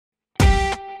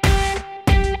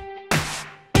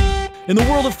In the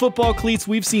world of football cleats,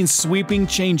 we've seen sweeping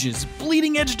changes,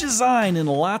 bleeding-edge design, and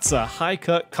lots of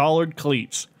high-cut collared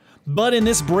cleats. But in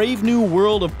this brave new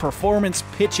world of performance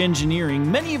pitch engineering,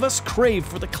 many of us crave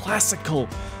for the classical,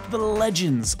 the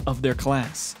legends of their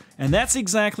class. And that's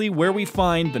exactly where we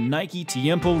find the Nike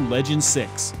Tiempo Legend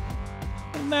 6.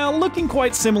 Now, looking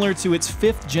quite similar to its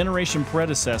 5th generation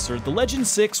predecessor, the Legend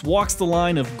 6 walks the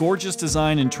line of gorgeous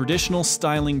design and traditional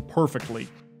styling perfectly.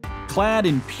 Clad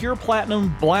in pure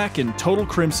platinum, black, and total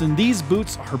crimson, these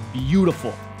boots are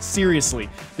beautiful. Seriously,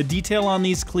 the detail on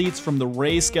these cleats, from the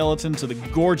ray skeleton to the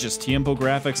gorgeous Tiempo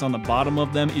graphics on the bottom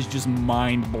of them, is just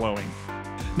mind-blowing.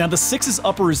 Now, the 6's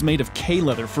upper is made of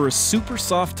K-leather for a super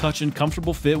soft touch and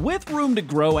comfortable fit with room to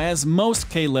grow, as most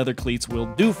K-leather cleats will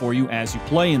do for you as you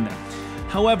play in them.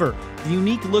 However, the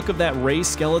unique look of that ray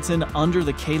skeleton under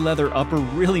the K-leather upper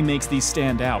really makes these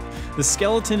stand out. The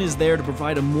skeleton is there to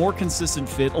provide a more consistent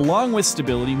fit along with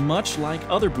stability, much like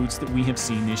other boots that we have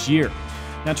seen this year.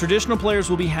 Now, traditional players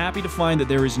will be happy to find that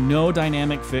there is no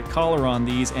dynamic fit collar on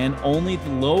these and only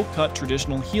the low-cut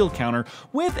traditional heel counter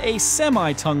with a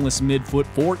semi-tongueless midfoot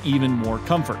for even more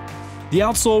comfort. The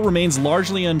outsole remains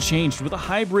largely unchanged with a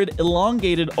hybrid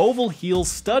elongated oval heel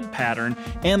stud pattern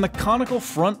and the conical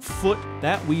front foot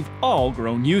that we've all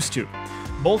grown used to.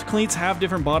 Both cleats have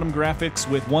different bottom graphics,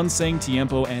 with one saying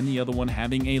Tiempo and the other one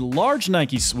having a large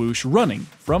Nike swoosh running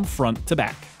from front to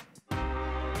back.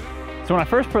 So when I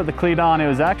first put the cleat on, it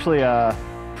was actually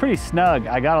pretty snug.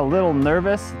 I got a little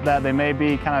nervous that they may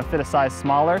be kind of fit a size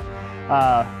smaller.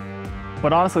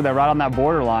 But honestly, they're right on that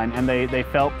borderline, and they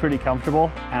felt pretty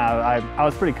comfortable. And I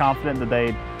was pretty confident that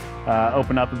they'd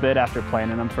open up a bit after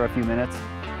playing in them for a few minutes.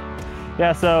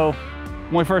 Yeah, so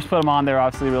when we first put them on, they were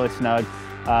obviously really snug.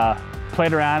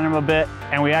 Played around in them a bit,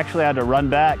 and we actually had to run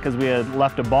back because we had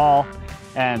left a ball.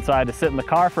 And so I had to sit in the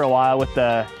car for a while with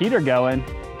the heater going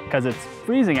because it's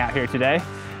freezing out here today.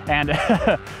 And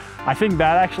I think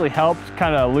that actually helped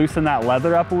kind of loosen that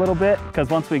leather up a little bit,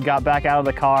 because once we got back out of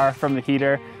the car from the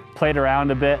heater, played around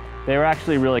a bit, they were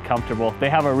actually really comfortable. They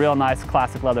have a real nice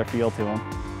classic leather feel to them.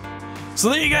 So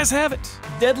there you guys have it.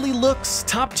 Deadly looks,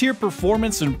 top-tier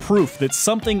performance, and proof that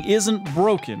something isn't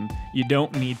broken, you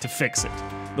don't need to fix it.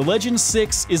 The Legend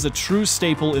 6 is a true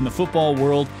staple in the football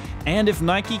world, and if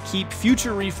Nike keep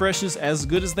future refreshes as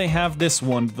good as they have this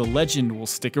one, the Legend will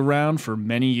stick around for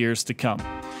many years to come.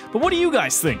 But what do you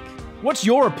guys think? What's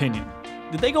your opinion?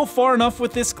 Did they go far enough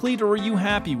with this cleat, or are you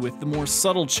happy with the more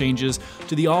subtle changes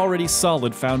to the already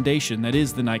solid foundation that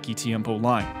is the Nike Tiempo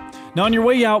line? Now, on your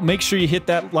way out, make sure you hit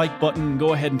that like button and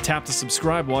go ahead and tap the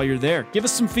subscribe while you're there. Give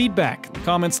us some feedback in the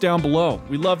comments down below.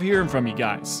 We love hearing from you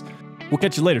guys. We'll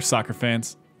catch you later, soccer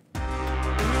fans.